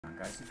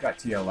guys, we've got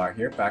TLR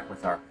here, back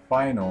with our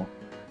final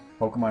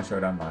Pokemon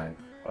Showdown Live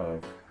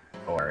of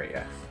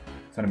Oras.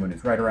 Sun and Moon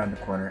is right around the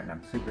corner, and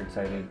I'm super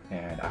excited,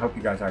 and I hope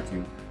you guys are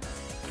too.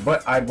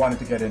 But I wanted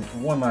to get in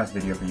one last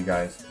video for you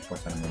guys before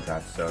Sun and Moon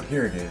drops, so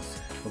here it is.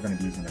 We're going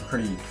to be using a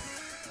pretty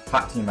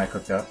hot team I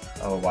cooked up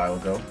a while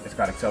ago. It's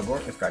got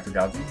Excelgor, it's got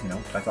Dragalge, you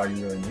know, that's all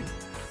you really need.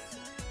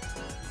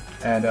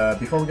 And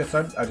before we get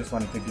started, I just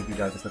wanted to give you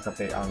guys a quick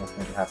update on what's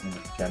going to be happening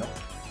with the channel.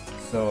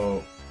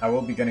 So I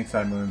will be getting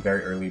Sun and Moon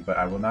very early, but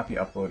I will not be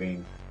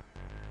uploading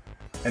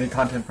any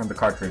content from the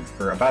cartridge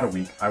for about a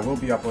week. I will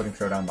be uploading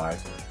Showdown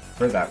Lives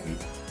for that week,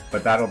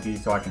 but that'll be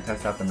so I can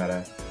test out the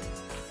meta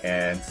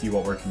and see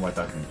what works and what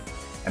doesn't.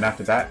 And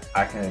after that,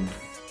 I can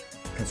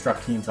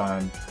construct teams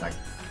on, like,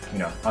 you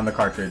know, on the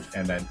cartridge,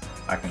 and then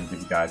I can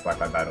give you guys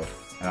Wi-Fi battles,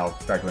 and I'll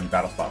start doing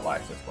Battle Spot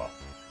Lives as well.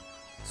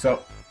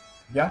 So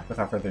yeah,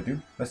 without further ado,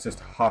 let's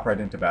just hop right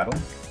into battle.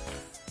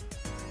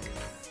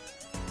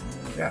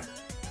 Yeah.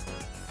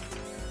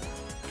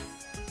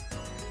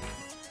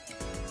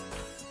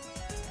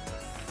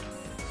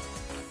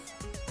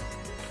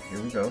 Here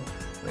we go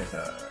with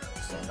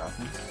Sand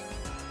Offense.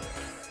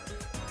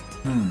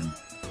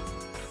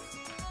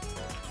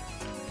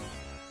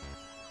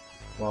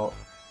 Well,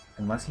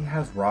 unless he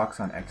has rocks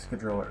on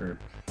Excadrill or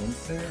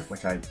Pinsir,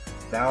 which I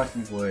doubt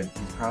he would,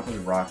 he's probably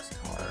Rock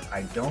Star.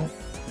 I don't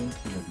think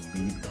he would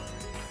lead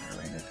with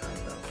Arena type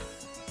though.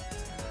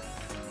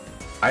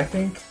 I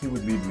think he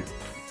would lead with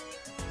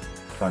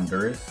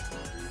Thundurus,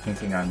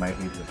 thinking I might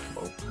lead with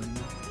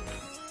Lopunny.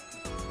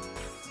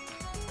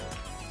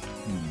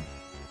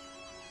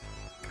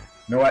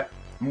 You know what?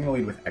 I'm going to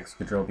lead with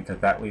Excadrill because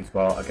that leads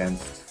well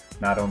against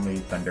not only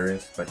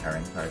Thundurus, but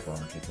Tyranitar as well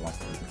in case he wants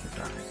to lead with his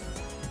rockers.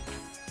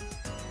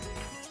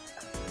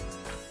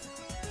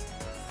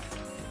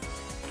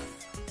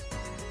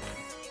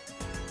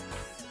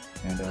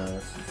 And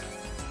let's just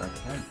start the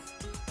time.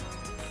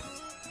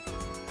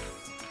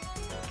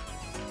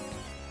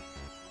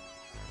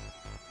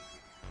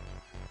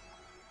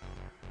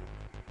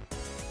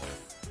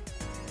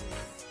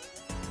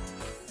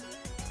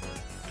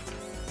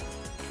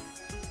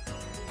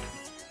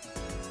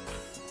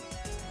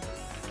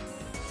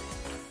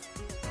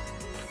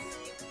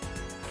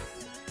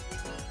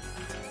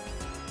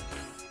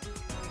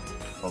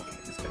 Okay,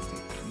 this guy's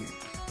taking years.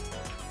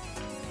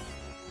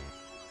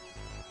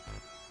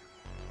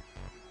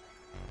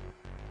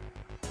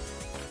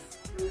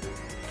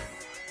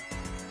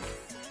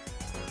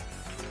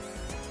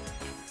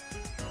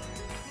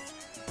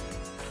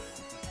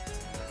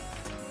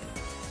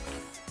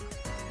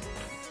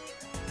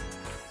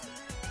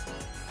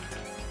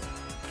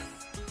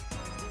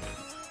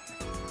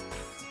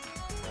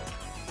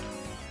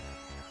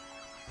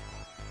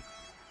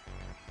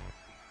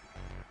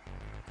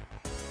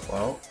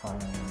 Well,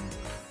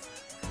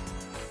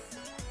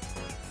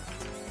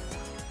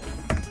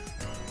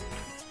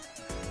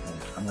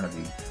 I'm gonna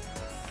be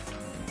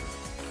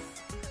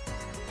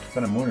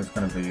Sun and Moon is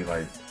gonna be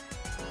like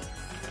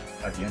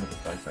at the end of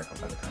this life cycle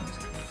by the time this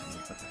comes.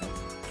 What the hell?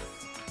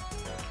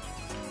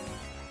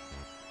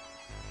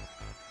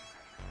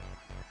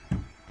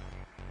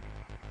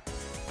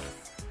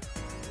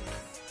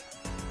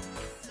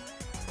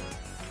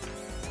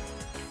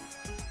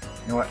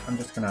 You know what? I'm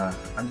just gonna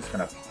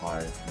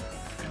pause.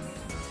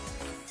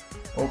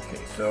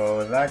 Okay,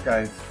 so that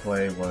guy's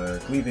play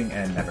was leaving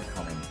and never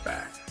coming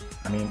back.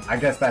 I mean, I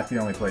guess that's the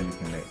only play you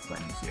can make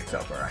when you see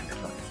Excelgor on your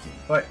opponent's team.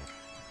 But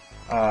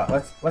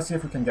let's see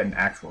if we can get an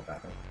actual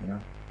battle, you know?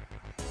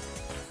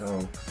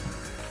 So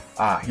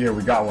here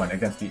we got one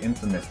against the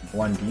infamous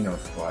Blondino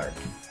squad.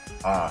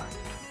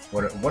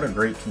 What a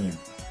great team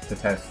to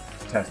test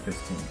this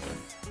team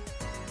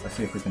with. Let's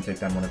see if we can take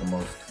down one of the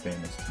most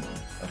famous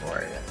teams of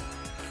Oras.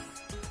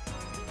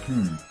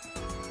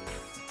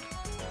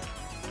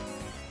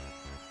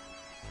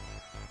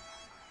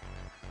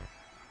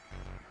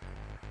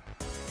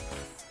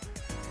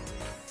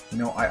 You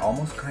know, I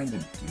almost kind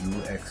of do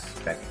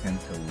expect him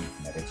to leave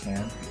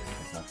Metachan because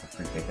it's not the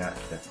free takeout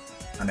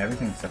on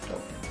everything except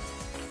Open.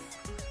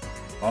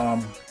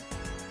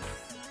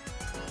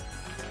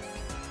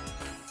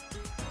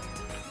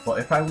 Well,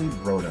 if I lead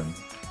Rotom,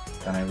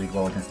 then I lead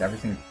well against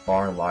everything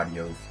bar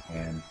Latios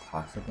and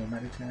possible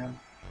Metachan.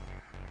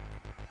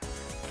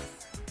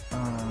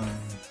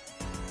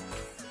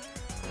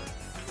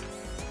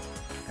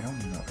 I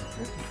don't know.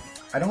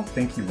 I don't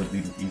think he would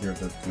lead with either of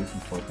those two,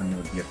 since Lopunny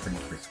would be a pretty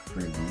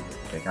risk-free lead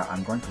with the takeout.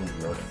 I'm going to lead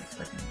Rotom,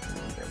 expecting him to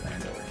lead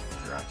Orlando or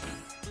Jirachi.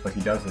 But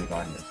he does lead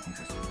Latios,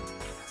 interesting.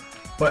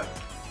 But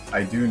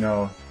I do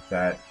know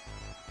that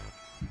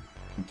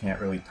he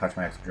can't really touch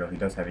my Excadrill. He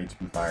does have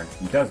HP Fire.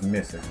 He does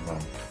miss as well,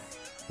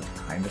 which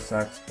kind of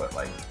sucks, but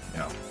like, you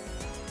know,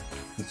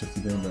 it's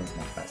just doing those.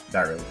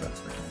 That really sucks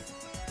for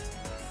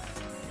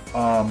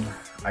him.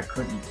 I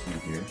could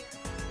EQ here,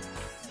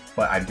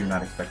 but I do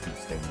not expect him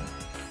to stay in.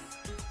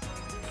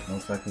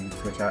 Most likely we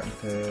switch out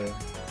into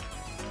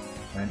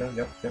Lando.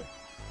 Yep. So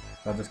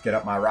I'll just get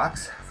up my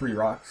rocks, free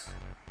rocks.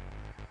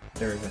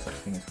 There is no such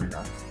thing as free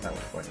rocks. That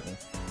was what it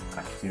was.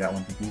 I see that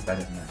one PP. That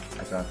isn't it.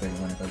 I saw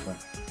 31 of those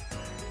left.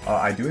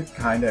 I do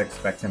kind of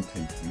expect him to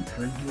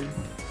U-turn here.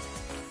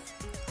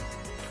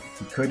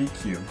 He could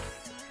EQ,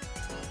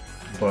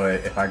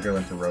 but if I go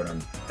into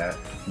Rotom, that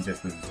he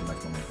just loses too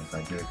much momentum, so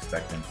I do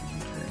expect him to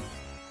U-turn.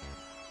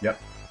 Yep.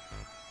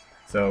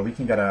 So we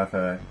can get off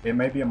a, it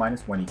may be a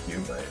 -1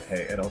 EQ, but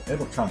hey,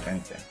 it'll chunk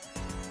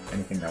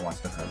anything that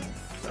wants to come in.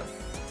 So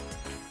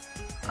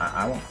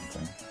I won't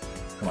complain.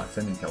 Come on,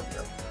 send me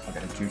Keldeo. I'll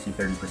get a juicy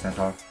 30%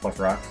 off plus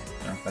rocks.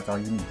 You know, that's all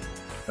you need.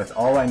 That's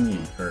all I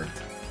need for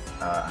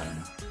I don't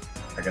know.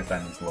 I guess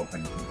that means low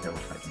punch you can kill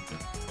if I can kill.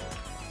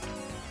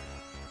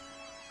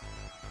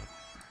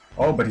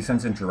 Oh, but he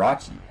sends in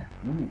Jirachi.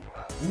 Ooh,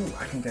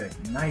 I can get a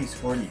nice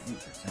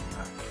 48%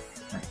 off.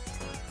 Nice.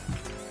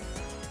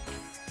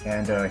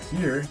 And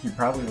here, he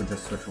probably would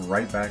just switch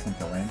right back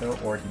into Lando,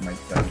 or he might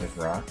send his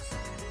rocks.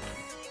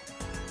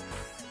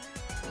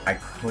 I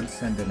could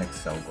send an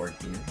Excelgor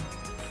here.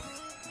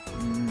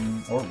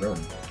 Or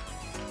Rotom.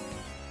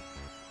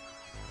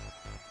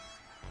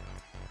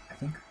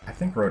 I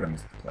think Rotom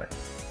is the play.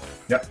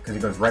 Yep, because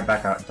he goes right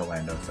back out into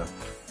Lando, so.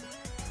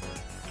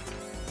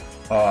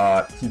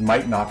 He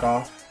might knock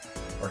off,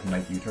 or he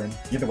might U-turn.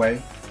 Either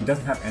way, he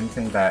doesn't have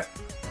anything that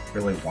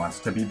really wants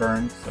to be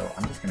burned, so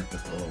I'm just gonna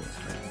put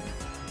Will-O-Wisp right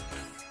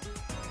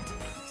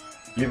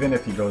here. Even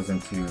if he goes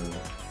into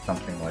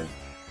something like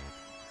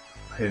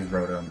his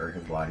Rotom or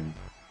his Lottie,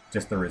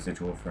 just the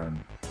residual from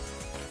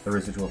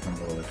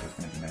Will-O-Wisp is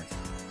gonna be nice.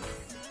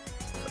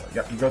 So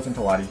yep, he goes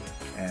into Lottie,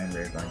 and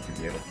we're going to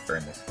be able to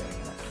burn this thing.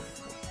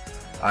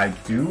 I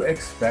do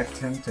expect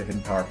him to hidden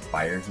power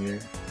fire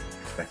here,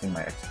 expecting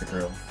my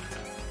Excadrill.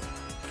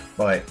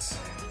 But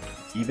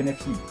even if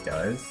he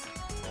does,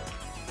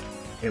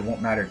 it won't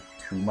matter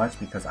too much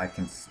because I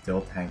can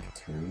still tank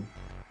 2.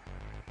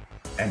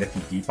 And if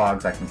he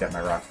defogs, I can get my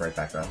rocks right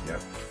back up,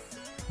 yep.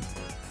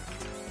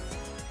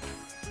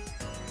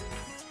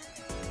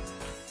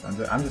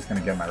 So I'm just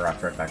gonna get my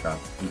rocks right back up.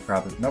 He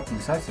probably, nope, he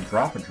decides to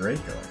drop a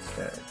Draco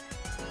instead.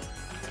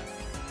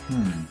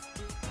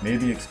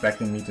 Maybe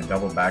expecting me to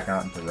double back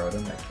out into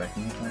Rotom,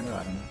 expecting this Lando,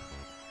 I don't know.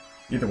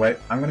 Either way,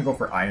 I'm gonna go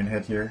for Iron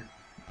Head here.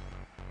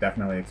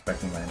 Definitely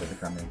expecting Lando to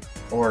come in.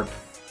 Or,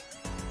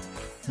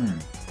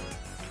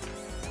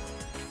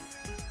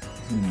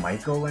 he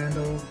might go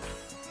Lando.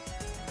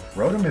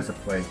 Rotom is a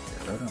play here.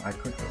 Rotom, I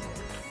could go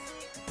Rotom.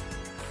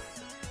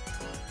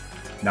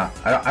 No,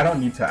 I don't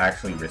need to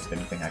actually risk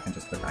anything. I can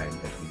just put Iron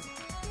Head here.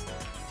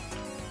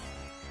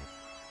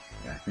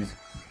 Yeah, he's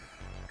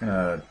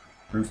gonna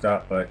boost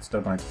up, but still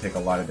going to take a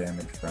lot of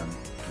damage from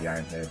the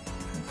Iron Head,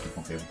 since he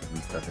won't be able to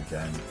boost up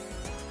again.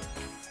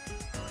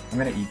 I'm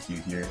going to EQ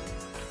here,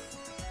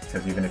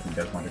 because even if he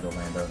does want to go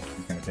Lando,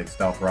 he's going to take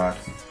Stealth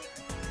Rocks.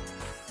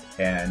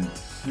 And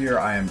here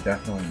I am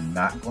definitely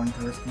not going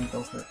to risk him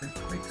go for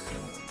Earthquake, so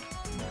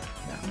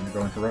yeah, I'm going to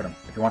go into Rotom.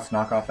 If he wants to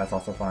knock off, that's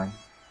also fine.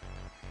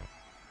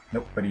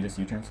 Nope, but he just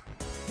U-turns,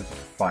 which is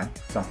fine.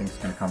 Something's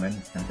going to come in,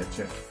 he's going to get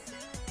chipped.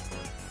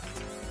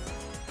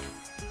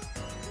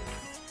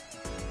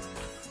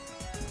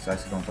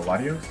 Decides to go into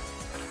Latios.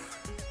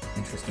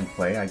 Interesting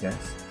play, I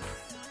guess.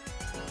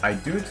 I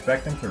do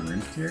expect him to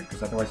Roost here,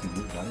 because otherwise he'd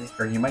lose Latios.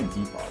 Or he might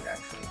defog,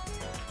 actually.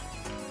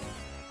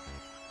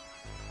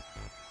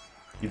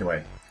 Either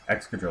way,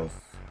 Excadrill's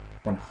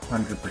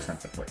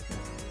 100% the play here.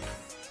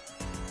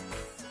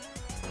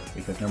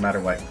 Because no matter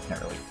what, you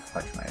can't really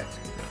touch my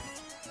Excadrill.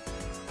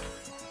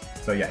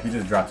 So yeah, he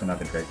just drops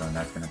another Draco, and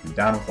that's going to be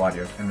down with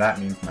Latios, and that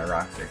means my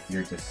rocks are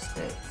here to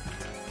stay.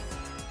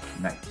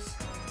 Nice.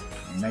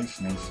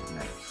 Nice, nice,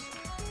 nice.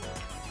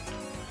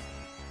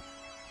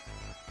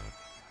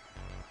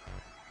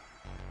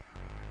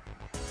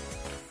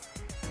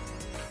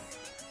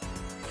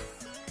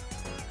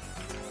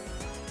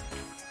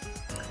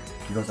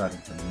 He goes out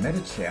into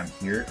Medicham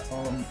here.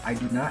 I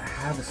do not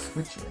have a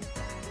switch in.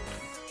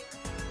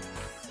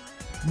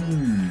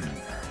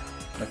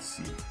 Let's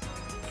see.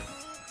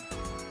 I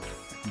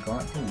can go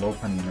out to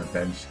Lopunny and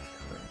Revenge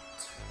Kit.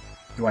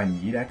 Do I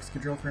need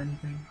Excadrill for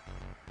anything?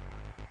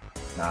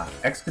 Nah,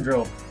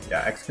 Excadrill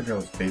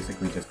is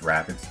basically just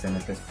Rapid Spin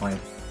at this point.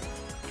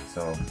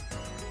 So,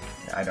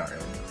 yeah, I don't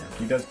really need him.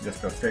 He does just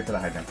go straight for the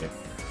High Jump Kick.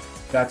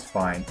 That's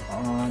fine.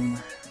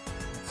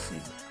 Let's see.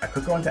 I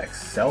could go into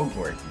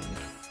Excelgor here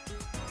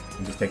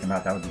and just take him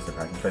out. That would be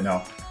surprising. But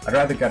no, I'd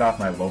rather get off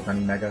my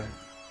Lopunny Mega,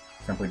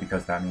 simply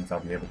because that means I'll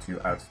be able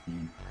to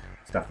outspeed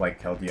stuff like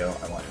Keldeo.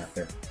 I won't have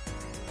to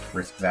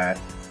risk that.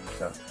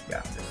 So, yeah,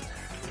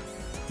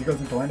 if he goes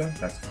into Lando,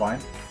 that's fine.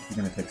 He's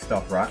going to take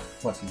Stealth Rocks,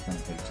 plus he's going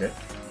to take Chip.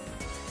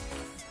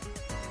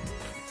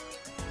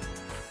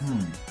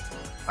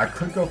 I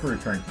could go for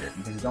Return here,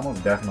 because he's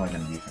almost definitely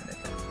going to U-turn it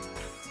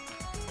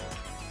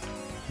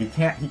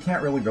here. He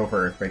can't really go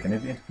for Earthquake, and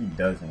if he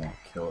does, it won't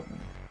kill me.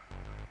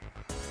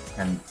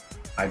 And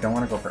I don't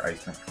want to go for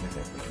Ice Punch because they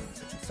have weakening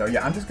decisions. So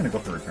yeah, I'm just going to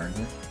go for Return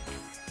here.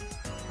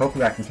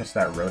 Hopefully I can catch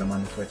that Rotom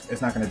on the switch.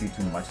 It's not going to do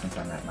too much since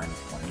I'm at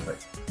 -20, but,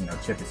 you know,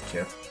 Chip is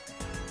Chip.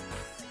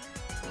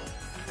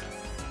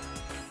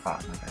 Ah,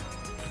 my bad.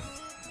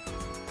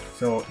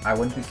 So I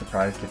wouldn't be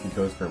surprised if he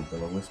goes for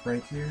Will-O-Wisp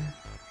right here.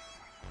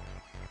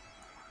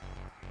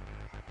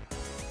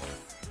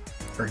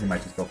 or he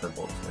might just go for a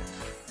Volt Switch.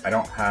 I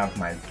don't have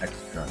my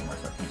extra anymore,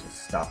 so I can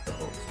just stop the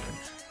Volt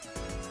Switch.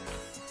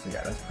 So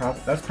yeah,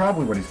 that's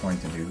probably what he's going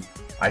to do.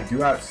 I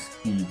do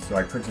outspeed, so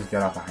I could just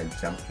get off a high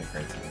jump kick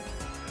right here.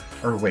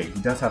 Or wait,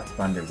 he does have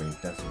Thunder Wave,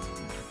 doesn't he?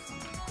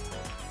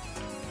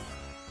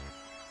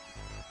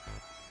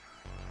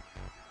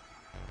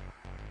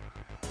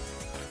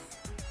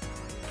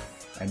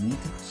 I need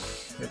to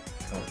chip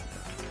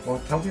Keldeo. Well,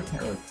 Keldeo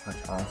can't really touch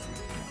Oras.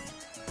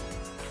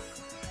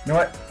 You know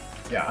what?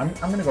 Yeah, I'm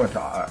gonna go into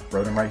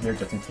Rotom right here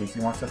just in case he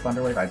wants the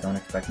Thunder Wave. I don't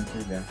expect him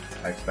to, yeah.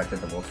 I expected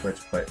the Volt Switch,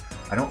 but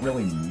I don't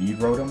really need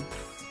Rotom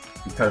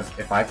because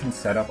if I can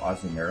set up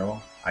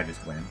Azumarill, I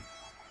just win.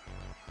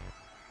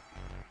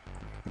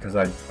 Because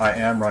I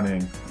am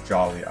running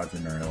Jolly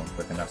Azumarill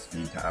with enough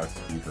speed to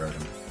outspeed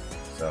Rotom,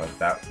 so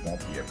that won't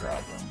be a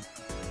problem.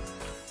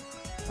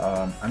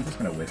 I'm just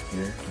gonna Wisp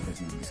here because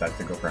he decides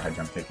to go for a high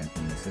jump kick and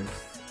he misses.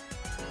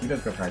 He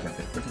does go for a high jump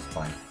kick, which is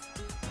fine.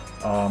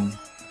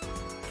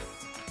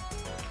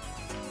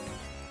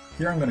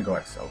 Here I'm gonna go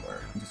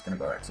Excalibur. I'm just gonna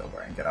go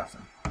Excalibur and get off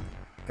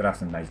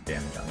some nice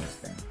damage on this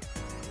thing.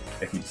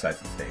 If he decides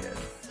to stay in.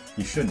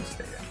 He shouldn't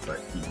stay in, but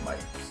he might,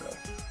 so.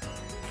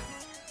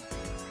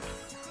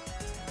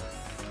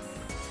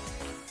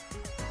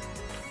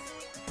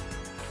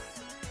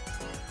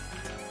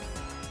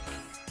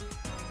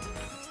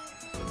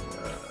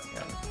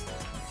 Yeah,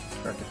 let's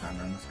start the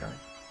timer on this guy.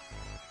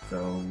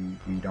 So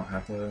we don't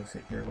have to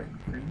sit here waiting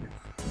for years.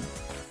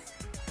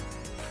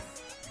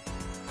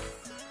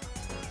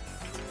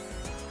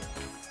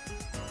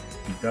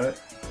 He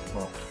does,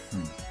 well,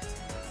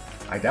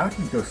 I doubt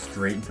he'd go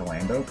straight into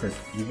Lando, because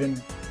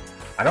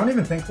I don't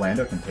even think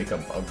Lando can take a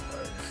Bug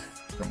Buzz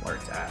from where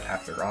it's at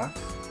after Rocks.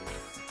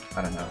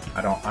 I don't know.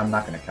 I'm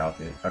not going to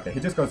calculate. Okay, he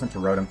just goes into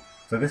Rotom.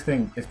 So this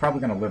thing is probably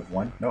going to live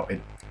one. No,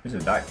 it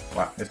just died.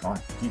 Wow, it's gone.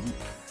 GG.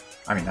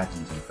 I mean, not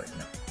GG, but, you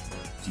know,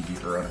 GG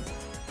for Rotom.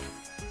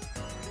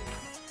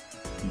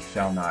 He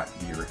shall not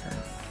be returned.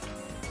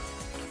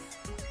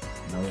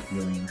 No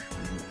healing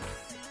for you.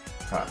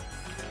 Ha.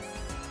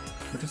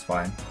 Which is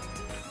fine.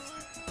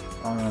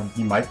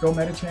 He might go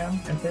Medicham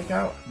and Fake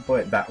Out,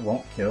 but that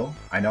won't kill.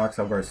 I know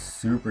Excalibur is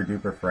super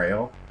duper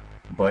frail,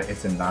 but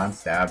it's a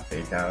non-stab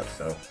Fake Out,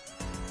 so...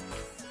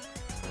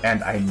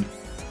 And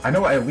I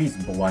know at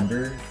least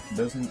Blunder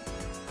doesn't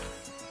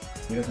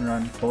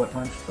run Bullet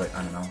Punch, but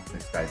I don't know,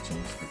 this guy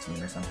changed the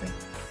team or something.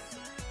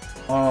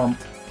 I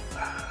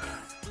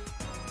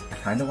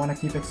kinda wanna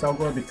keep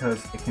Excalibur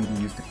because it can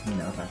be used to clean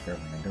up after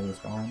Lando is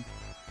gone.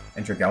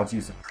 And Dragalge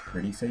is a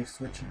pretty safe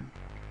switching.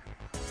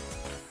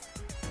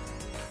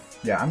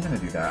 Yeah, I'm gonna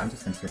do that. I'm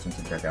just gonna switch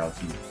into Dragalge.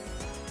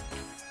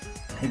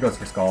 He goes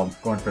for Scald,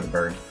 going for the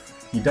burn.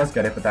 He does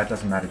get it, but that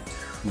doesn't matter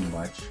too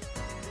much.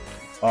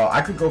 I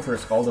could go for a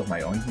Scald of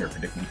my own here,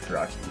 predicting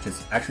Jirachi, which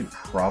is actually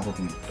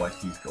probably what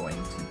he's going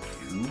to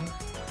do.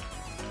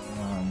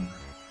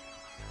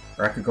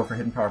 Or I could go for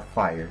Hidden Power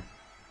Fire,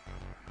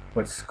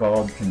 but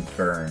Scald can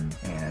burn,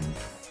 and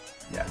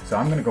yeah. So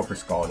I'm gonna go for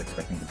Scald,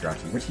 expecting the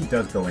Jirachi, which he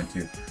does go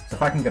into. So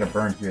if I can get a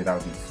burn here, that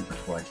would be super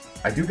clutch.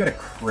 I do get a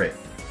crit,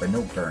 but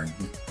no burn.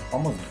 He's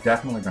almost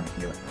definitely going to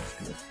heal it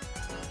to his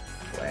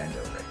Lando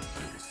right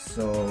here.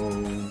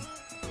 So...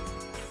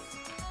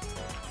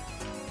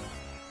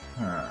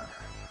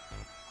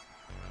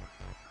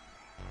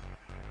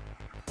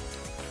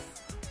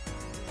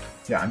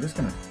 Yeah, I'm just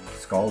going to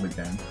Scald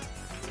again.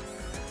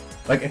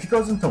 Like, if he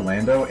goes into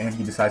Lando and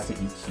he decides to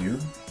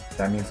EQ,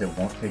 that means it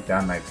won't take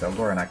down my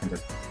Excalibur and I can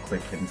just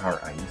click Hidden Power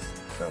Ice.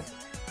 So,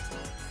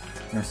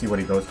 I'm going to see what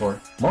he goes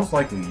for. Most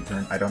likely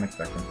U-turn. I don't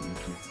expect him to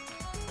EQ.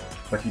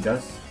 But he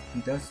does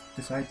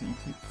decide to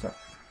EQ, so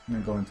I'm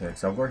going to go into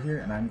Excalibur here,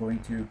 and I'm going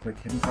to click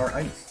Hidden Power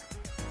Ice.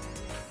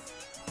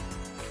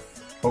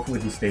 Hopefully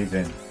he stays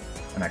in,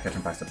 and I catch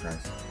him by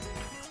surprise.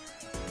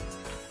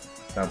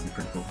 That would be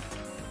pretty cool.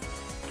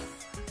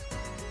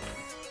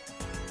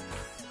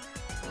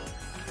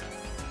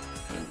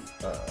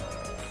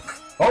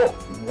 Oh,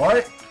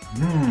 what?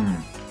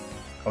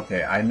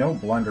 Okay, I know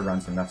Blunder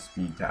runs enough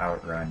speed to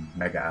outrun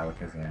Mega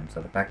Alakazam,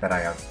 so the fact that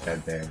I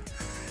outsped there...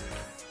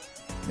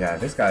 Yeah,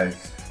 this guy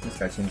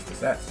changed the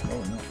sets.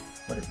 Oh no,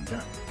 what have you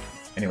done?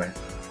 Anyway,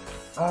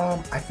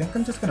 I think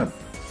I'm just gonna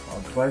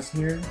Bug Buzz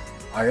here.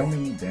 I only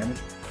need damage.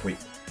 Wait,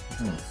 he's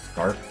gonna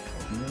Scarf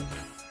Keldeo?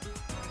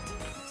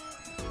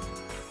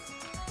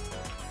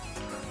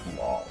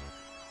 Lol.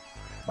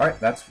 Alright,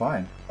 that's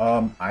fine.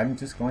 I'm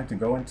just going to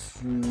go into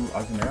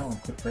Azumarill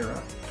and click Flare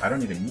Up. I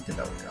don't even need to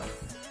double jump.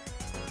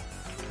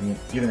 I mean,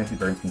 even if he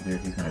burns me here,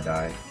 he's gonna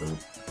die. Boop.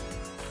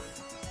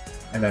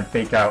 And then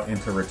Fake Out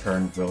into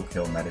return will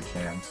kill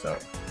Medicham, so...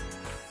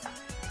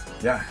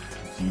 Yeah,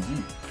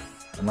 GG.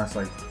 Unless,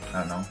 like, I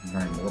don't know, he's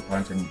running Bullet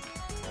Punch and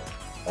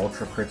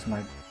Ultra crits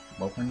my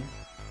Lopunny?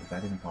 Is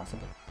that even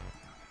possible?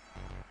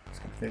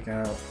 Just gonna Fake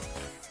Out.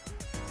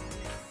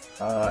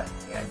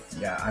 And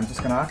yeah, I'm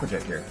just gonna Aqua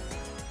Jet here.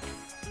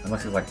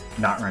 Unless he's, like,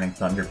 not running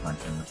Thunder Punch,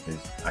 in which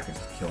case I could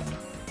just kill him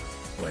with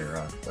Flare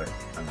Up, but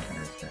I'm not gonna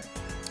risk it.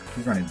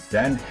 He's running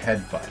Zen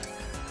Headbutt.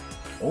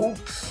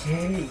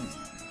 Okay,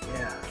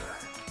 yeah.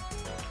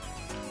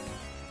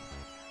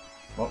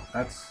 Well,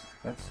 that's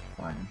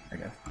fine, I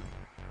guess.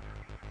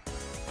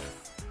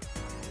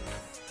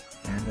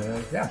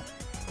 And yeah,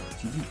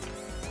 GG.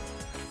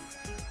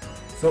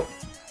 So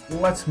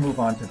let's move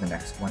on to the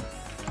next one.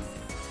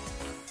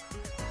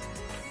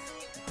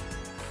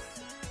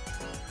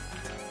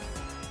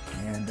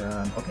 And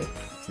okay,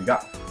 we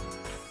got.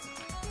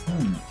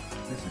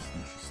 This is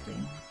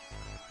interesting.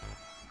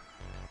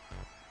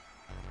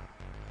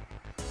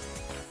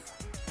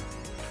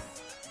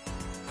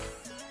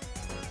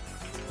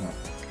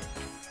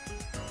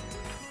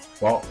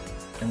 Well,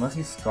 unless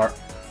he's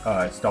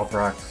Stealth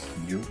Rocks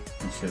you,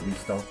 he should be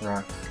Stealth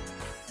Rocks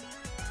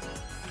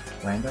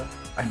Lando.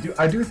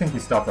 I do think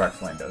he's Stealth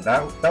Rocks Lando.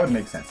 That would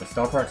make sense. A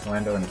Stealth Rocks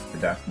Lando and his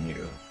Predef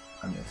Mew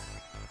on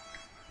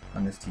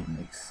this team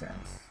makes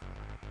sense.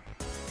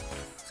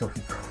 So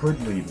he could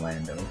lead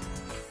Lando,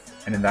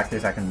 and in that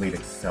case I can lead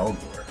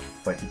Excelgor,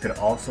 but he could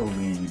also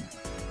lead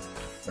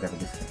whatever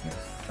this thing is,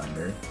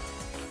 Thunder.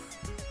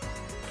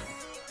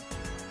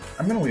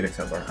 I'm gonna lead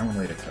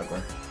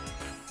Excelgor.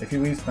 If he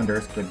leads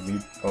Thundurus, could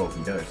lead. Oh,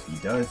 he does. He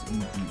does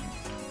indeed.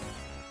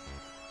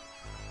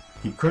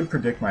 He could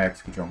predict my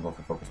Excadrill and go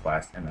for Focus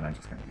Blast, and then I'm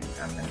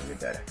gonna be a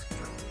dead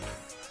Excadrill.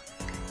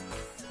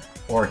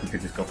 Or he could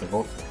just go for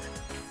Volt Switch.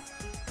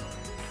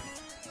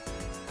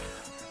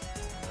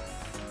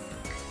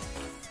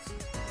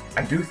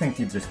 I do think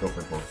he'd just go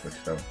for Volt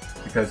Switch though,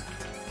 because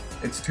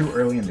it's too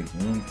early in the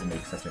game to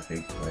make such a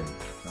big play.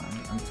 So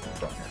I'm just gonna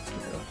go for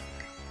Excadrill.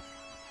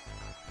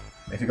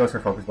 If he goes for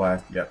Focus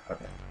Blast, yep,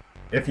 okay.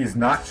 If he's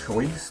not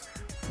choiced,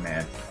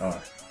 man,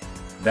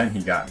 then he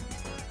got me.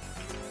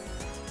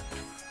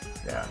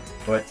 Yeah,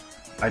 but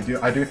I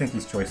do think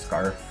he's choice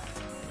Scarf,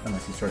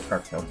 unless he's choice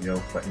Scarf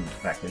Keldeo, but in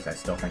that case I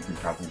still think he'd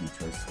probably be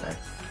choice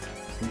Specs.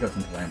 So he goes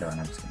into Lando and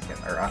I'm just gonna get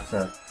my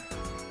Roxa.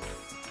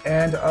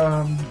 And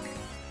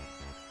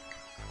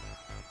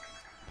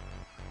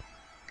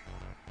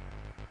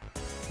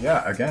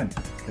yeah, again,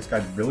 this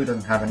guy really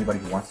doesn't have anybody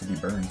who wants to be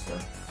burned, so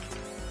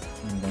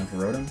I'm going to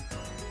Rotom.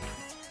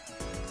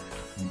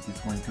 He's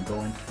going to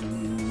go into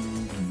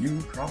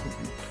Mew, probably.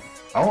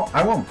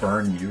 I won't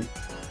burn Mew,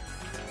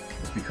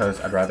 just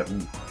because I'd rather.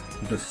 Ooh,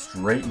 he goes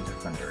straight into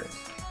Thundurus.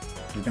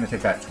 He's going to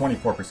take that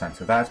 24%,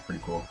 so that's pretty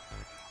cool.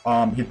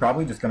 He's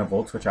probably just going to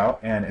Volt Switch out,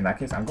 and in that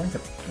case, I'm going to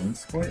Pain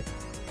Split.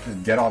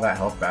 Just get all that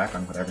health back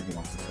on whatever he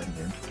wants to send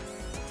in.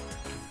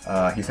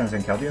 He sends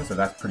in Keldeo, so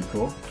that's pretty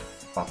cool.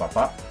 Pop, pop,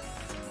 pop.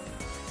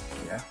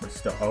 Yeah, we're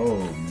still.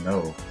 Oh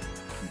no,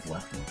 he's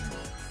left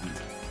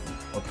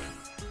over. Okay.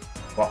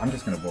 Well, I'm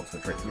just going to Volt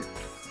Switch right here.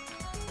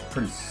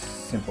 Pretty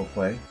simple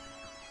play.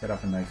 Get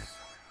off a nice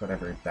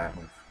whatever that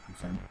was.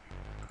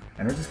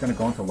 And we're just going to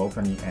go into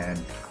Lopunny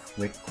and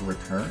click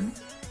Return.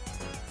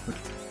 Quick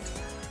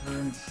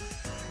Return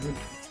should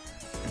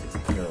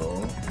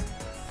kill.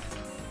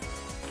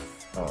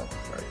 Oh,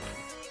 right.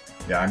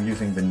 Yeah, I'm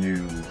using the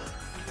new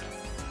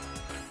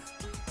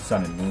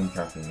Sun and Moon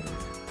calculator.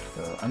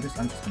 So I'm just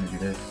gonna do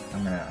this.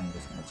 I'm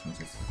just gonna change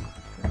this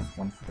because it's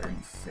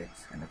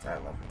 136 and it's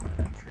at level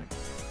 100.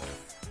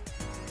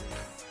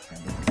 And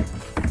this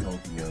is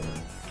Keldeo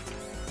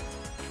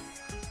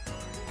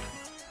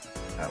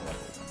at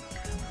level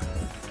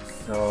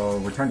 100. So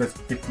return does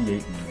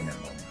 58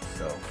 minimum.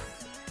 So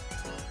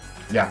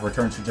yeah,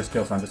 return should just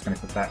kill. So I'm just gonna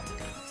click that.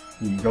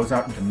 He goes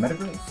out into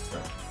Metagross, so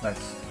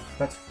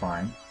that's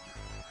fine.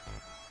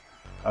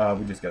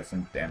 We just get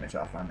some damage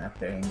off on that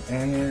thing,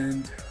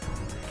 and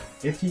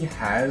if he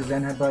has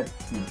Zen Headbutt,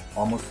 he'd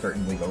almost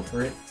certainly go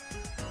for it.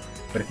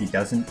 But if he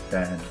doesn't,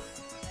 then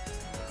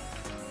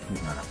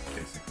he's not,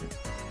 basically.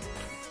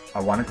 I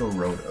want to go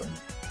Rotom,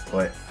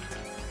 but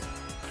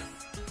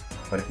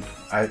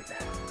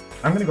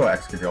if I'm gonna go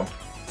Excadrill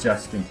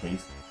just in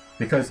case,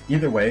 because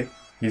either way,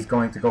 he's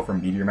going to go for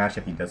Meteor Mash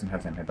if he doesn't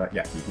have Zen Headbutt.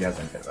 Yeah, he has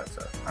Zen Headbutt,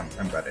 so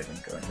I'm glad I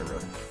didn't go into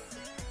Rotom.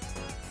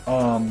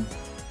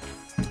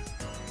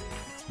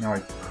 Now I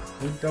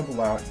could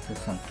double out into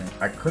something.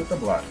 I could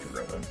double out into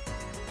Rotom.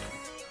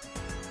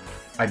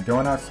 I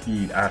don't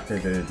outspeed after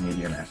the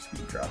Meteor Mash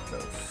speed drop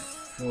though,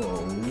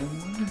 so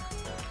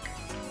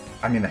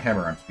I mean the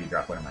Hammer Arm speed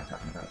drop, what am I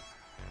talking about?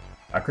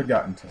 I could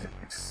get into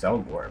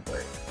Excelgor,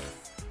 but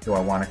do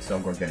I want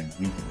Excelgor getting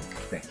weak in this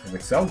thing? Because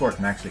Excelgor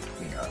can actually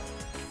clean up.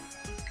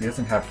 He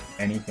doesn't have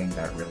anything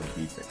that really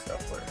beats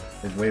Excelgor.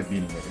 His way of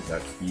beating it is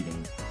outspeeding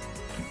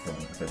and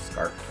killing with a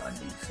Scarf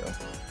Bundy, so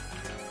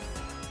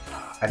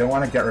I don't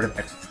want to get rid of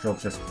Excadrill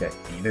just yet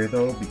either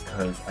though,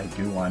 because I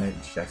do want it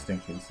just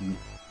in case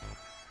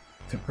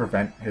to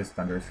prevent his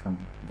Thunders from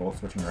Volt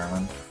Switching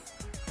around.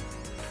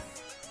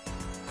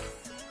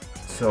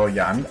 So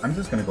yeah, I'm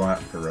just gonna go out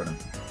for Rotom.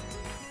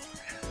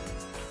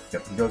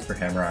 Yep, he goes for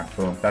Hammer on.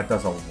 Boom, that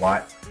does a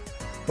lot,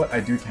 but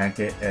I do tank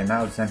it, and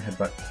now Zen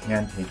Headbutt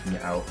can take me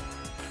out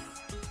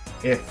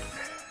if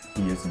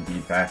he is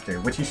indeed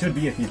faster, which he should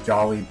be if he's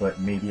Jolly, but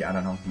maybe, I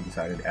don't know, he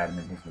decided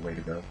Adamant was the way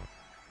to go.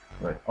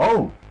 But,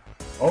 oh,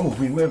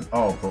 we live,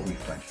 oh, but we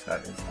flinched,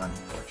 that is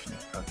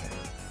unfortunate, okay.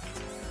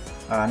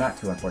 Not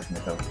too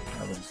unfortunate though,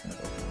 we're just gonna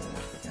go for the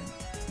worst again.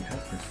 He has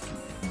Pursuit,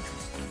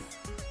 interesting.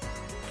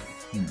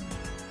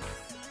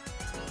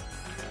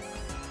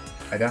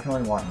 I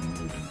definitely want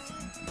moving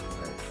things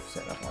before I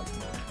set up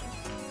Azumarill.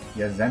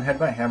 He has Zen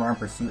Headbutt, Hammer on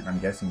Pursuit, and I'm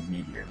guessing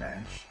Meteor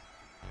Mash.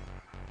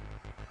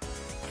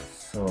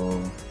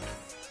 So,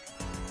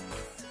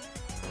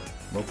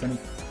 open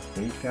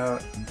Fake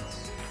Out into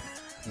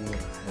a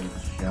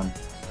Jump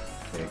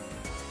Kick.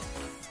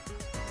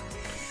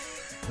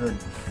 Should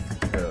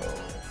kill.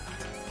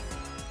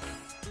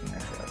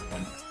 Actually, that's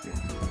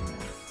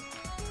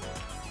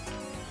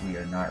 150. We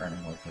are not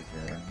running more kick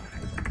here.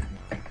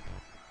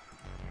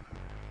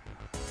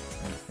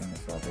 This thing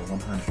is level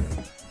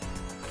 100.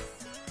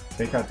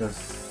 Fake Out does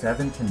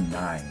 7 to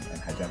 9,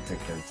 and High Jump Kick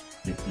does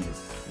 50 to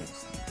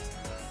 60.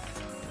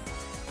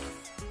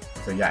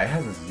 So yeah, it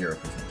has a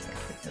 0%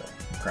 chance to kill.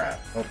 Crap.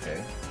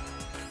 Okay.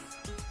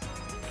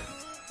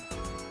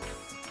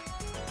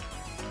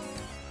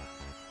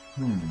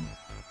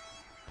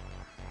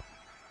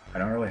 I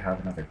don't really have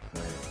another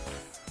play.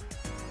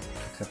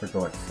 Except for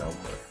go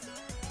Excelgor.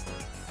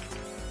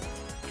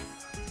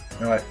 You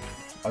know what?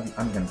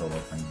 I'm gonna go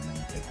low on him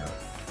and take out.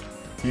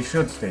 He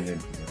should stay in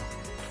here.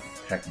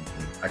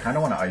 Technically. I kinda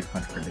wanna Ice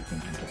Punch predicting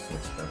him to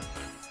switch though.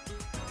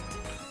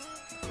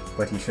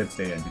 But he should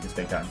stay in because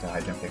Fake Out into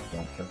High Jump Kick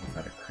won't kill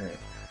without a crit.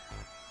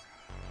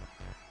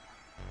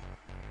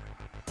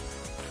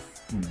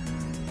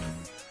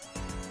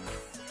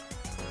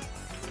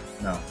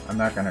 No, I'm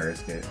not gonna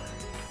risk it.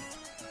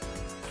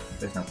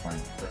 There's no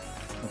point.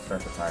 We'll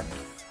start the timer.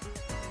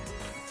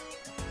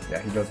 Yeah,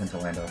 he goes into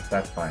Lando.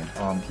 That's fine.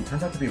 He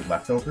turns out to be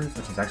Leftovers,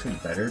 which is actually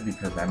better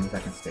because that means I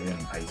can stay in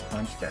Ice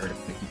Punch, get rid of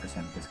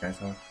 50% of this guy's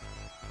health.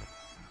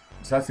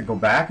 He decides to go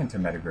back into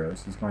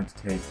Metagross. He's going to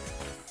take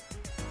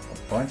a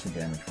bunch of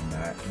damage from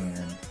that,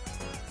 and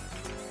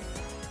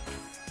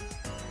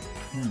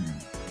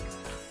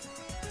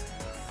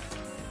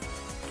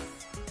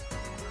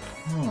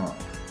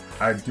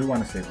I do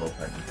want to save low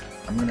Titan.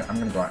 I'm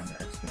gonna go out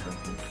into X control.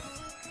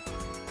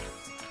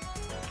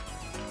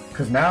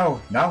 Because now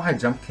High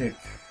Jump Kick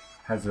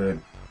has a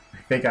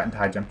Fake Out into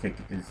High Jump Kick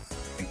is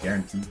a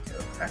guaranteed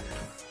kill,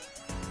 actually.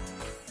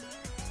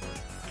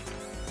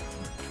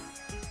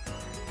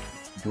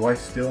 Do I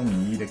still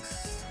need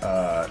X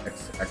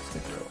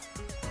control?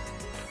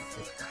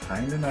 It's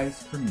kinda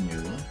nice for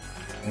Mew,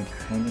 and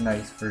kinda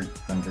nice for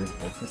Thunder's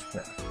Volt Switch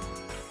Kick.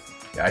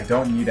 Yeah, I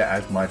don't need it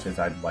as much as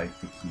I'd like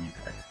to keep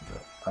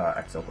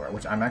Excelgor,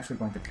 which I'm actually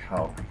going to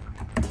calc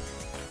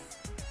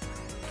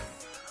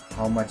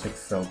how much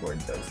Excelgor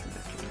does to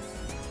this game.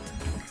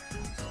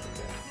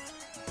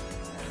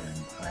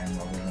 And I am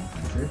level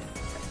 100.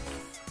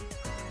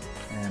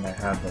 And I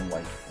have the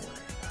Life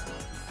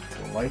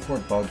Orb. The Life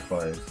Orb Bug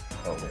Buzz.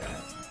 Oh wait, I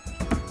have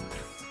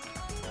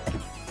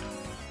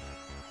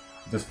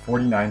it does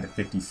 49 to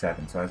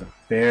 57, so it has a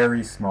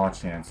very small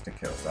chance to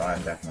kill, so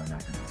I'm definitely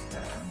not going to risk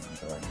that. I'm going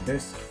to go like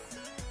this.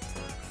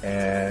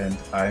 And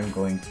I'm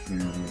going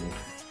to...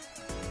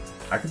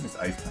 I could just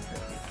Ice Punch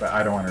it, but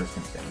I don't want to risk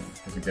him staying,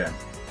 because again,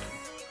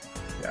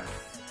 yeah.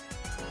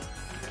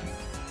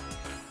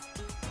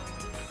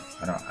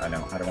 I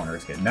don't want to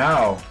risk it.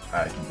 Now,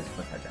 I can just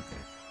click High Jump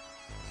Kick.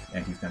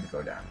 And he's going to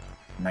go down.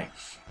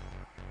 Nice.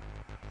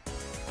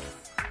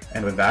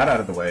 And with that out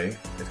of the way,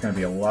 it's going to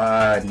be a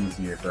lot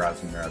easier for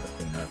Azumarill to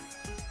clean up.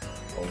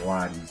 A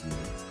lot easier.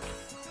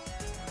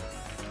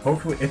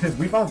 Hopefully, if his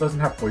Weavile doesn't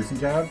have Poison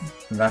Jab,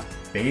 then that's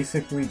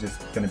basically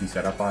just going to be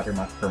set up for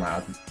my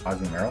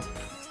Azumarill.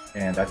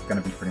 And that's going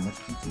to be pretty much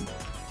GG.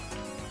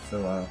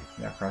 So,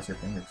 yeah, cross your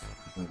fingers.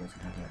 Hopefully he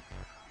doesn't have that.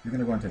 You're going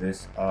to go into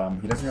this.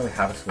 He doesn't really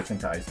have a switch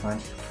into Ice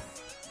Punch,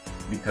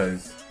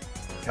 because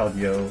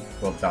Keldeo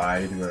will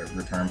die to a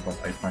return plus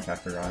Ice Punch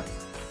after Rocks.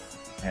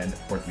 And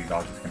of course,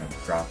 Weavile is just going to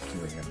drop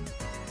to a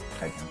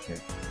High Jump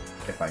Kick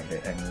if I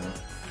hit anyway.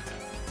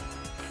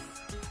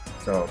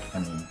 So, I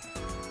mean,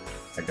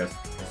 I guess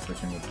the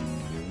switching would be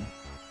Mew.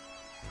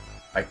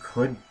 I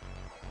could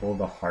pull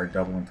the hard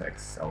double into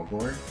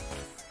Excelgor,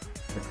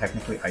 but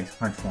technically Ice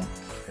Punch won't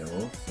kill,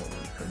 so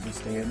he could just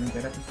stay in and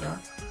get at his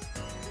rock.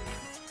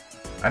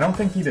 I don't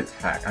think he'd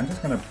attack. I'm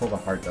just going to pull the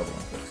hard double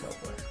into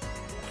Excelgor.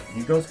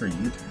 He goes for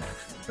U-turn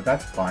actually, but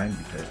that's fine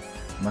because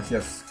unless he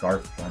has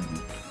Scarf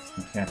Thundy,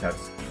 he can't have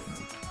Speed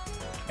Move.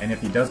 And if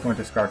he does go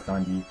into Scarf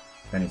Thundy,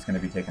 then he's going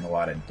to be taking a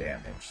lot of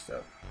damage,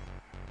 so...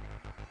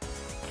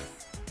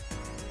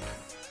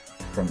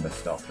 from the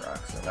Stealth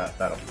Rock, so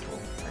that'll be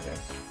cool, I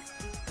guess.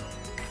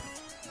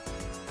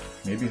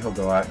 Maybe he'll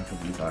go out into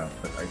Weavile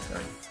with Ice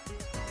Shard.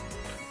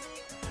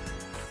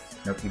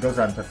 Nope, he goes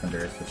out into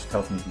Thunderous, which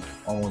tells me he's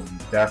almost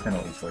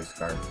definitely Choice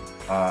Scarf.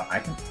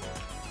 I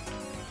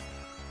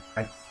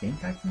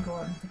think I can go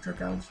out into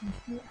Dragalge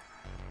here.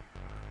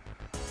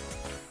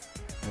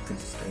 I could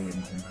stay in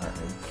Empire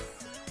Ice.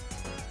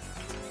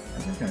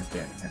 I'm just gonna stay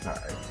in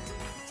Empire Ice.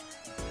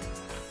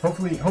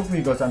 Hopefully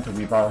he goes down to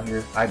Weavile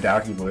here. I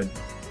doubt he would.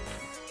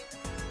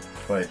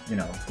 But, you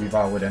know,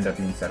 Weavile would end up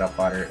being set up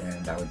fodder,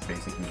 and that would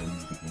basically win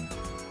the game.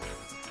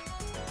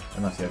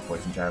 Unless he had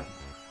Poison Jab.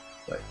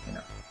 But, you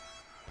know.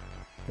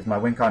 Because my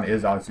win con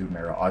is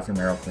Azumarill.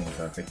 Azumarill cleans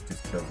up, it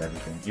just kills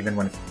everything. Even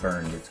when it's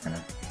burned, it's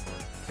gonna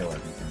kill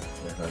everything.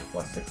 With a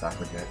 +6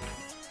 Aqua Jet.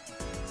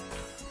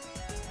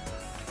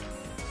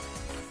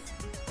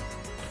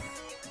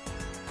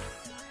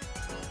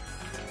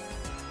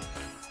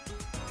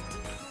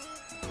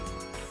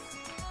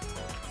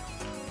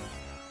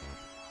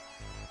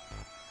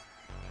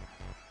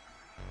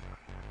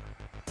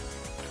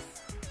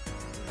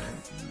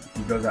 see.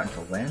 He goes out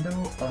into Lando.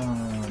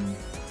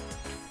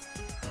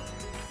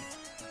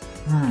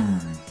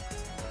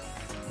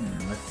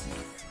 Let's see.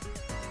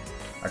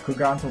 I could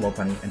go onto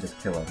Lopunny and just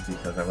kill him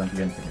because I wouldn't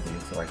be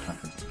intimidated, so I can't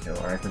just kill.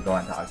 Or I could go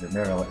onto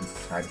Azumarill and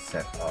try to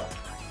set up.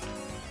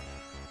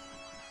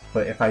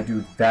 But if I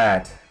do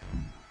that,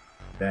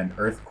 then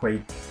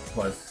Earthquake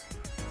plus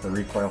the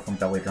recoil from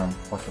Belly Drum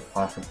plus a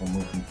possible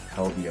move from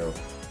Keldeo.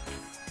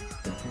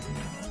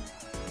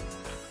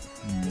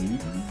 Maybe?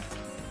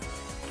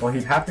 Well,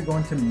 he'd have to go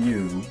into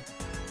Mew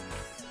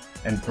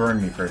and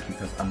burn me first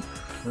because I'm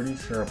pretty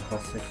sure a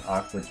 +6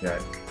 Aqua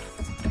Jet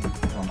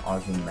from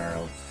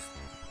Azumarill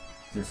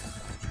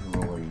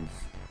destroys.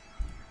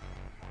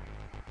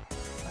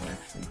 And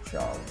actually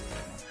jogs.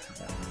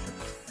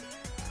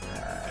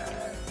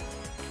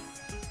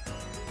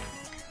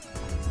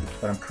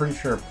 But I'm pretty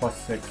sure a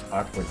 +6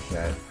 Aqua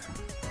Jet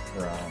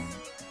from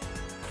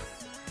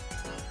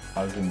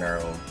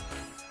Azumarill.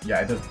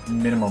 Yeah, it does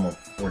minimum of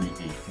 48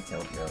 to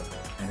Keldeo.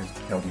 And his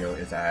Keldeo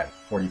is at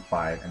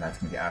 45, and that's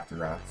going to be after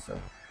Rock, so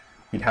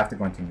he'd have to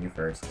go into Mew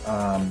first.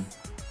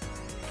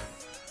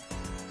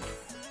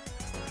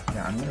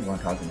 Yeah, I'm gonna go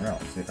into Azumarill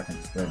and see if I can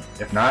just win.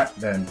 If not,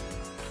 then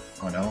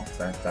oh no,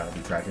 that'll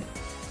be tragic.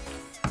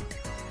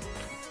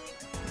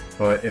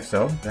 But if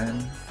so, then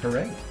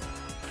hooray!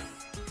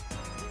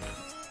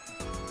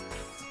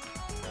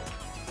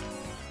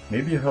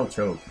 Maybe he'll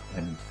choke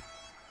and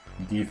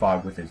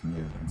defog with his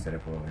Mew instead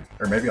of Will-O-Wisp.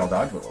 Or maybe I'll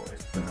dodge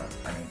Will-O-Wisp, who knows?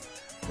 I mean,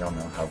 we all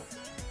know how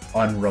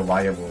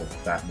unreliable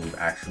that move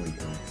actually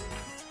is.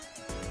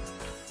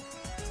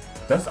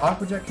 Does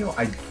Aqua Jet kill?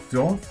 I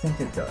don't think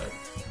it does.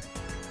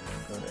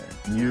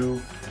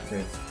 Mew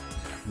hits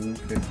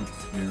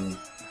 252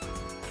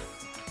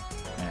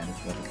 and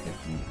it's level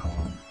 50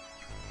 on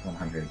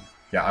 100.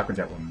 Yeah, Aqua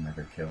Jet will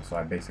never kill, so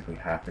I basically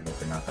have to go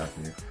for knockout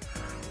here.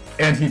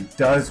 And he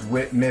does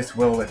miss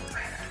Will-O-Wisp.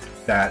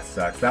 That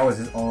sucks. That was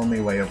his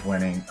only way of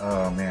winning.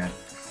 Oh man.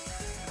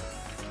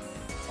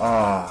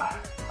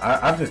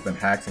 I've just been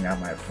hacking out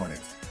my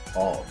opponents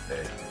all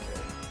day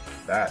today.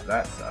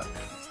 That sucks.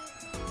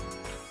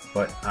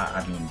 But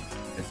I mean,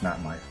 it's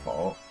not my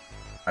fault.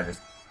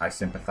 I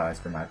sympathize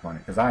for my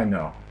opponent because I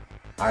know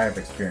I have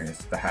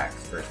experienced the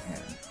hacks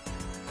firsthand.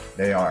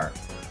 They are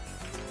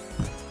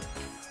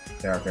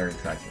very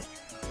tragic.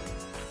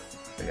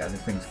 But yeah,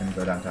 this thing's gonna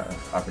go down to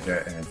Aqua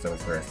Jet, and then so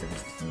is the rest of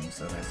his team.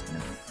 So that's gonna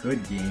be a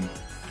good game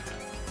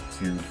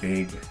to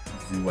Big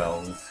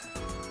Zuel's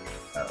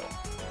L.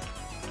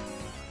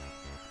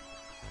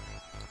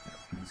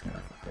 He's gonna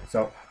flip it.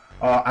 So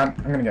I'm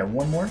gonna get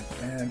one more,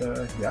 and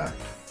yeah,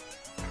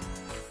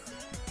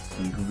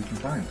 see who we can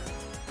find.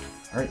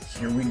 Alright,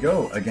 here we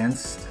go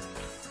against...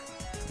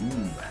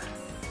 Ooh.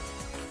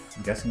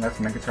 I'm guessing that's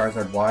Mega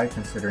Charizard Y,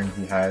 considering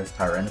he has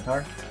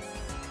Tyranitar.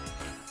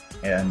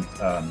 And,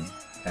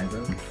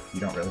 Tangrowth. You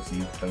don't really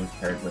see those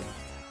paired with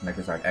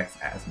Megazard X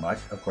as much.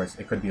 Of course,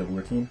 it could be a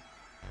lure team.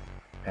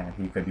 And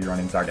he could be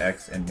running Zard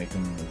X and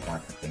making me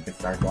want to think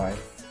it's Zard Y.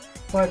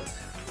 But,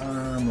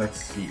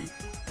 let's see.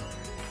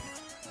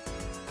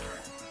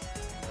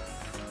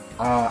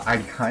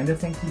 I kind of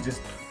think he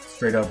just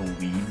straight up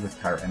lead with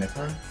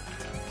Tyranitar.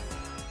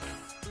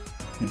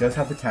 He does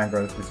have the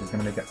Tangrowth, which is going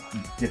to make it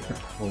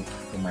difficult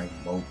for my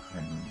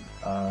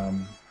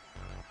Lopunny.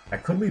 I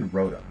could lead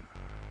Rotom.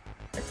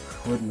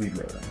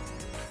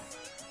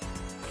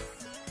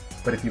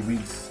 But if he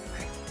leads... I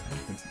don't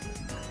think he would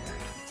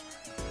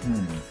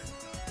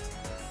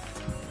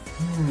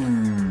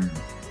lead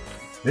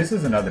that. This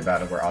is another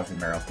battle where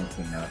Azumarill can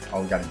clean up.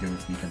 All we gotta do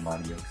is beat in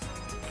Latios.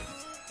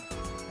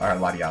 Alright,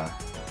 Latia.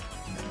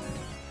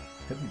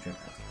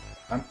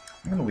 I'm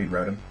gonna lead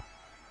Rotom.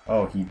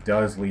 Oh, he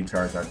does lead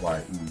Charizard Y.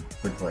 Ooh,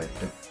 good play.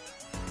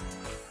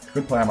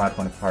 Good play on my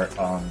opponent's part.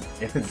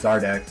 If it's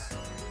Zard X,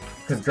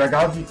 because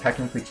Dragology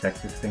technically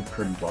checks this thing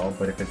pretty well,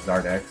 but if it's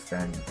Zard X,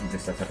 then he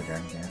just sets up a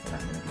Dragon Dance and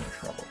I'm gonna be in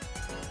trouble.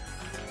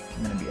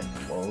 I'm gonna be in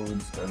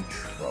loads of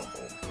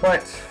trouble.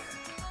 But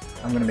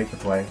I'm gonna make the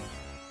play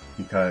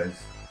because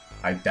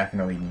I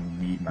definitely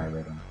need my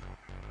Rotom.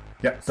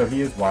 Yep, so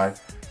he is Y,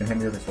 and hit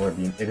me with a Solar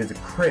Beam. It is a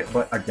crit,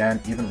 but again,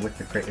 even with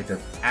the crit, it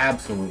does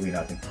absolutely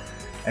nothing.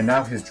 And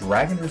now his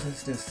Dragon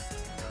Resist is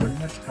pretty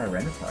much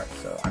Tyranitar,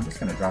 so I'm just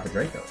gonna drop a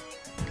Draco.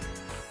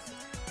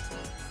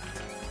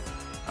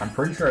 I'm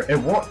pretty sure it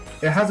won't.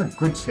 It has a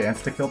good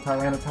chance to kill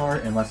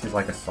Tyranitar unless he's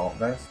like Assault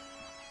Vest.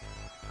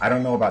 I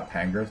don't know about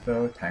Tangrowth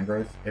though.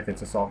 Tangrowth, if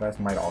it's Assault Vest,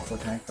 might also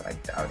tank, but I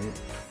doubt it.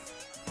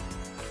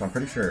 So I'm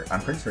pretty sure he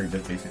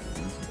just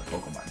basically loses a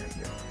Pokemon right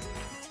here.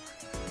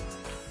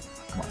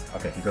 Come on.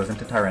 Okay, he goes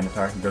into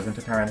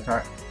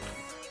Tyranitar.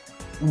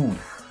 Ooh.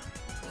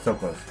 So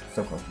close.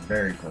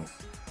 Very close.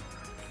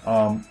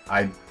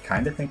 I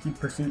kind of think he'd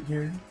Pursuit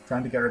here,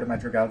 trying to get rid of my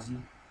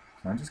Dragology.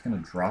 So I'm just going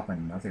to drop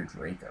another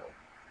Draco.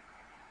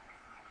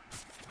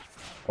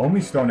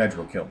 Only Stone Edge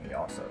will kill me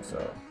also,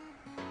 so...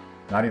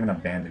 Not even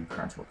Abandoned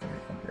Crunch will kill me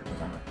from here,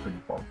 because I'm a pretty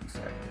bulky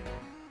set.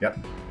 Yep.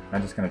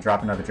 I'm just going to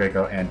drop another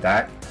Draco, and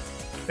that...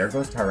 There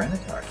goes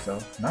Tyranitar, so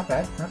not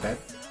bad.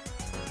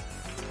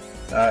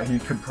 He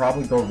could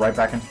probably go right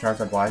back into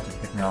Charizard Y,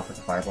 just pick me off with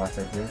the Fire Blast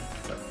over here.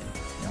 But,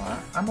 you know,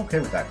 I'm okay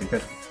with that,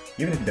 because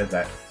even if he does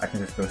that, I can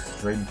just go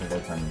straight into low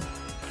time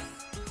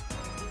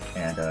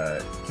and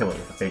kill it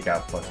with a Fake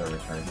Out plus a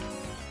return.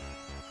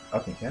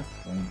 Okay, he has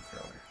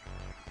Flamethrower.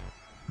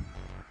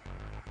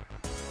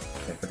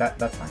 Okay, but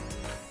that's fine.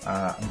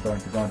 I'm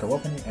going to go into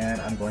Lopunny, and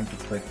I'm going to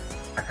click...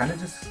 I kind of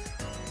just...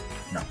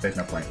 No, there's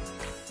no point.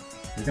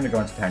 He's going to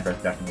go into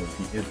Tangrowth, definitely.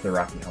 He is the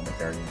Rocky Helmet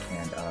variant,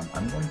 and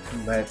I'm going to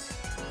let...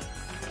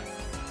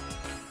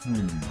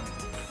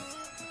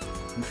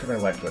 Who should I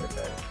let go to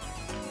bed?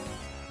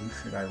 Who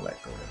should I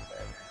let go to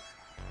bed?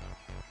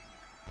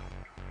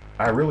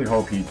 I really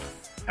hope he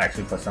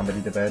actually puts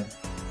somebody to bed.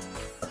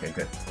 Okay,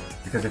 good.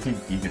 Because if he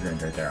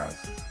Giga-Drained right there, I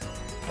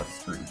was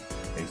screwed,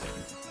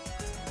 basically.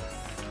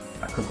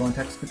 I could go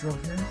into Excadrill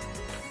here.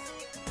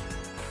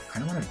 I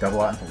kind of want to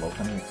double out into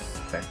Lopunny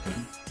expected.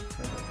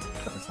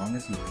 But as long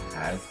as he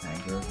has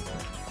Tangrowth, he's going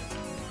to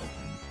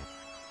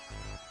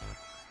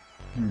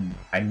Lopunny.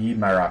 I need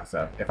my rocks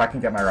up. If I can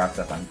get my rocks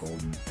up, I'm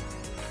golden.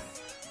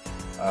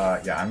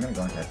 Yeah, I'm gonna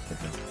go into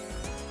Excadrill.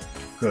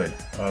 Good.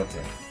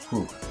 Okay.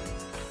 Whew.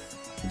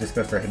 He just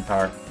goes for Hidden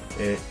Power.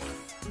 It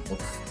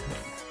looks...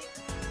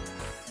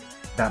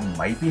 That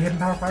might be Hidden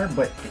Power Fire,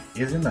 but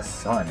it is in the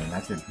sun, and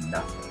that did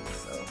nothing,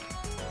 so...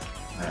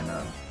 I don't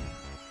know.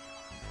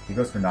 He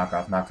goes for knocks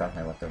off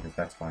my leftovers,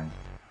 that's fine.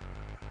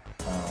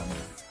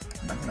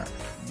 I'm not gonna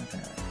do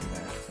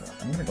that, so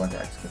I'm gonna go into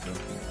Excadrill.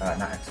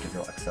 Not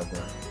Excadrill,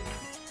 Excadrill.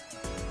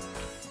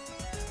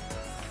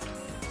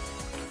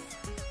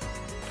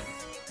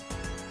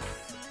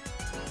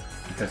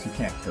 Because he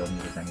can't kill me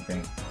with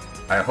anything.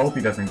 I hope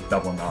he doesn't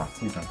double knock.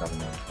 Please don't double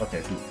knock.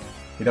 Okay,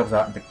 he doubles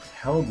out into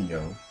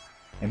Keldeo,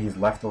 and he's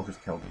leftovers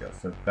Keldeo,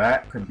 so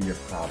that could be a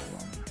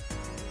problem.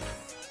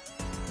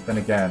 But then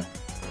again,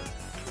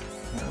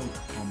 I can't really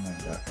calm my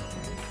duck.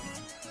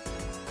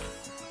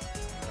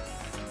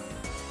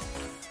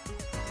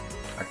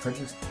 I could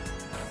just...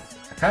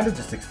 I kind of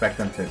just expect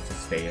them to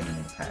stay in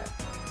and attack.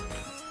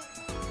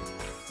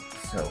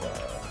 So,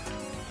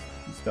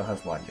 he still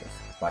has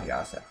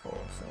Latias at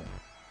full, so...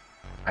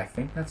 I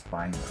think that's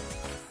fine though.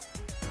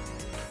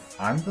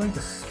 I'm going to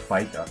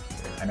spike up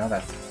here. I know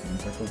that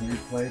seems like a weird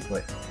play,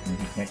 but I mean,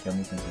 he can't kill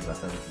me since he's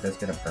left over. He does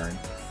get a burn,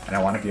 and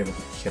I want to be able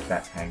to chip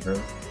that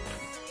Tangrowth.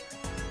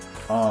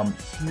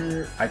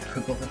 Here I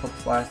could go for Hook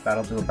Splash.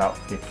 That'll do about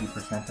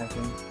 50%, I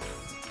think.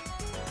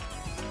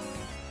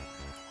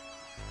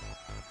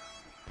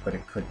 But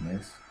it could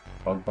miss.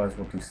 Bug Buzz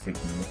will do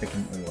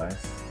significantly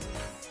less,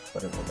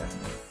 but it will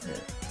definitely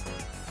hit.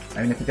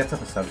 I mean, if he gets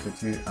up a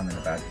substitute, I'm in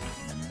a bad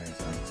position anyway,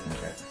 so I'm just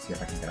gonna see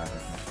if I can get out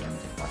as much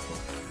damage as possible.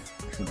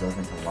 Actually goes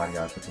into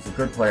Latias, which is a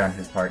good play on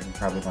his part. He's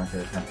probably going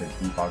to attempt to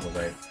debug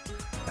away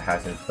the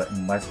hazard, but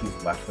unless he's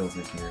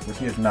leftovers here, which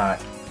he is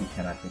not, he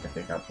cannot take a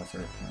Fake Out plus a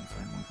return, so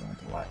I'm going to go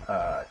into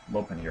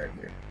Lopunny right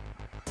here.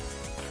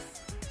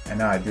 And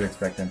now I do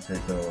expect him to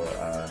go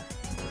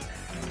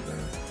into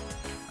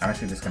I'm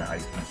actually just gonna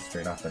Ice Punch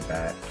straight off the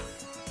bat.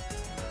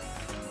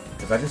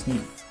 Because I just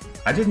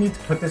need to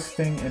put this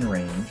thing in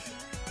range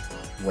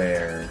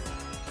where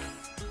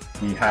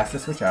he has to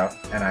switch out,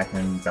 and I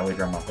can Belly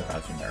Drum off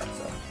without Azumarill,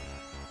 so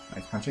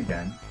Ice Punch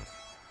again.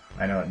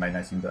 I know it might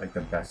not seem like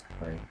the best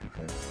play,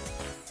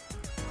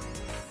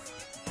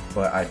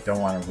 but I don't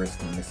want to risk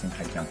missing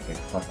High Jump Kick,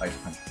 plus Ice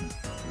Punch can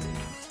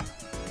freeze.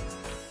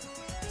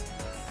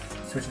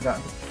 Switches out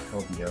into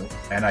Keldeo,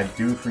 and I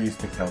do freeze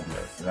to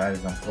Keldeo, so that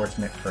is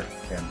unfortunate for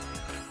him.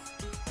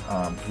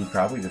 He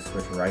probably just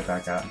switched right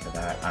back out into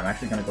that. I'm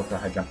actually going to go for a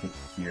High Jump Kick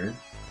here,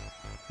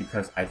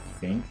 because I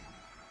think...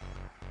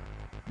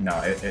 No,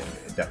 it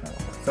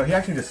definitely won't. So he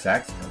actually just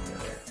sacks Keldeo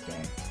there.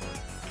 Dang.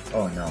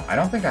 Oh no, I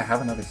don't think I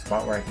have another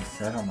spot where I can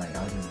set on my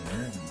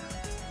Azumarill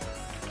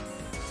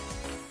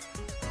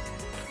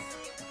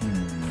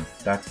now.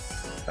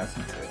 That's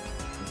not good.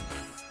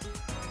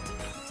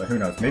 But who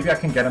knows, maybe I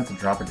can get him to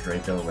drop a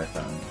Draco with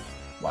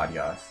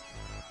Latias,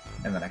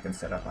 and then I can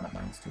set up on a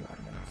 -2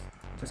 Latias.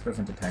 Just goes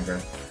into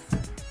Tangrowth,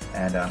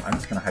 and I'm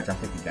just gonna High Jump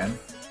Kick again.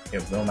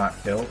 It will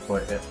not kill,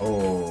 but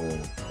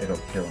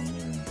it'll kill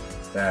me.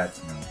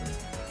 That's no good.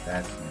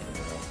 That's no good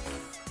at all.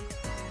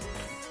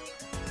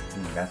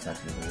 Ooh, that's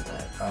actually really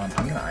bad.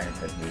 I'm gonna Iron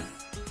Head here.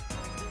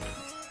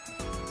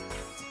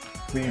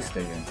 Please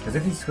stay in, because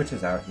if he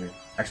switches out here,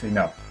 actually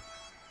no.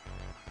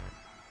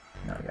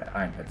 No, yeah,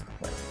 Iron Head's the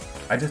play.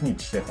 I just need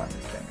chip on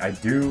this thing. I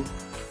do.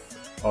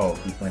 Oh,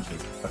 he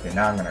flinches. Okay,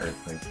 now I'm gonna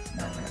Earthquake.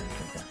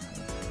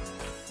 Definitely.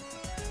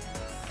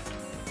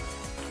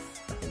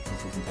 Okay,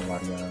 pushes into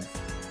Latias,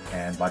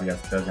 and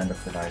Latias does end up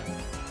surviving.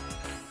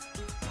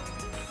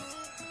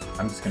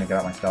 I'm just gonna get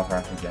out my Stealth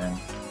Rock again.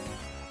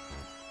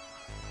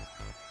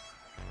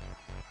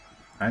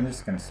 I'm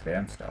just gonna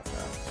spam Stealth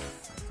Rock,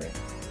 I think.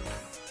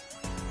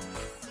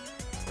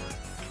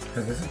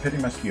 Because this is pretty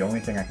much the only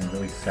thing I can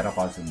really set up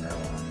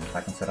Azumarill on. If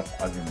I can set up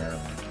Azumarill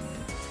on him.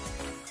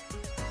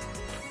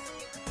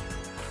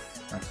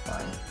 That's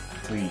fine.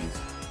 Please.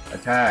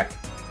 Attack!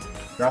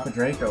 Drop a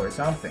Draco or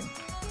something.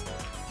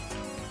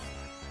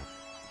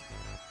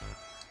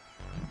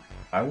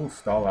 I will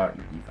stall out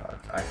your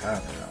decogs. I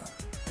have enough.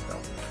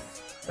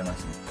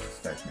 Unless he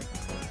starts making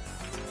plays.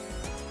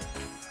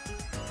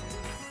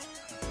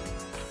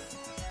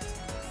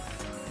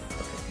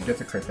 Okay, he gets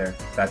a crit there.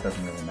 That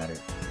doesn't really matter.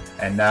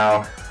 And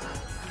now,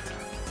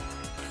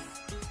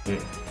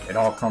 it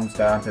all comes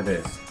down to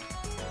this.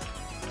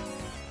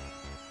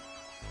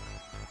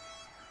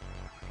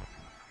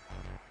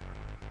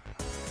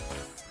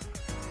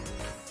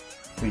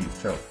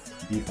 Please, choke.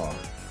 Defog.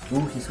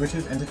 Ooh, he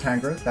switches into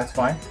Tangrowth. That's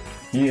fine.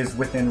 He is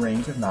within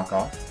range of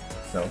knockoff.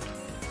 So,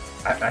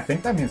 I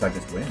think that means I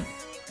just win.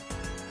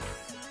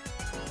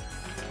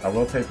 I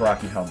will take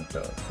Rocky Helmet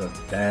though. So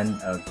then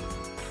a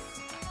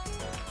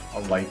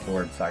Light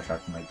Orb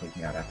Psyshock might take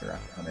me out after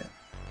Rocky Helmet.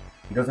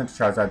 He goes into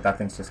Charizard. That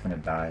thing's just gonna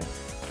die.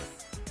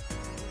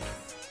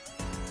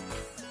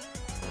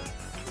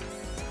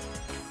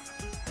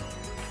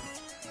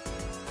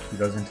 He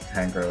goes into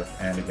Tangrowth,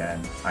 and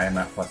again, I am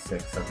at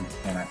 +6, so he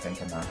cannot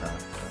tank a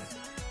knockoff.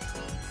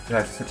 So I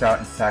have to switch out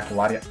and sack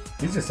Latias.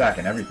 He's just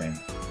sacking everything.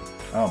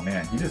 Oh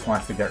man, he just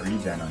wants to get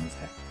regen on his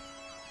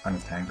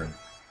Tangrowth.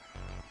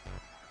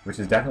 Which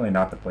is definitely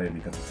not the play,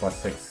 because the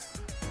 +6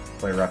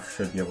 play rough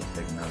should be able to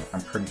take him out. I'm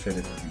pretty sure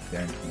this is a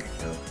guaranteed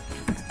kill.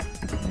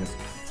 Let me just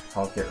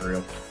Hulk it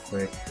real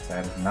quick.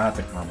 That is not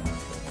the common one,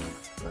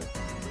 but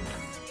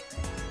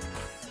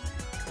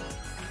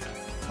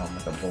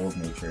with a bold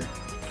nature.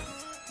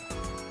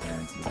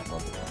 And he's level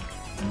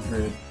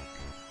 100.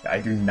 I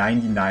do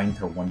 99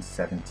 to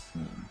 117.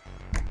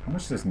 How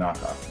much does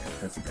knockoff do?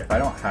 Because if I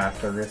don't have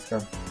the risk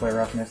of play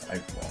roughness, I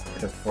will.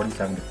 It does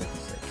 47 to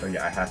 56. So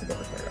yeah, I have to go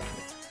for play roughness.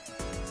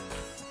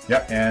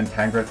 Yep, and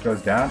Tangrowth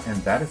goes down, and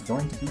that is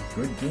going to be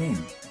good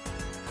game.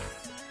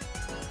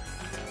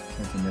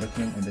 It's a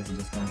Nidoking, and this is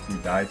just going to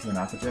die to an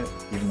Aqua Jet.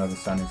 Even though the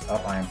sun is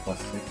up, I am +6, and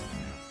it's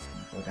just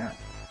going to go down.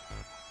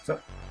 So,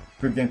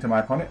 good game to my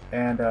opponent,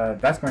 and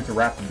that's going to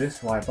wrap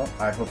this live up.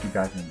 I hope you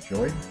guys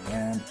enjoyed,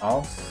 and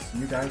I'll see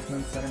you guys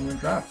when Sun and Moon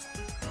drops.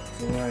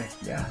 So,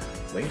 yeah,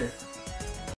 later.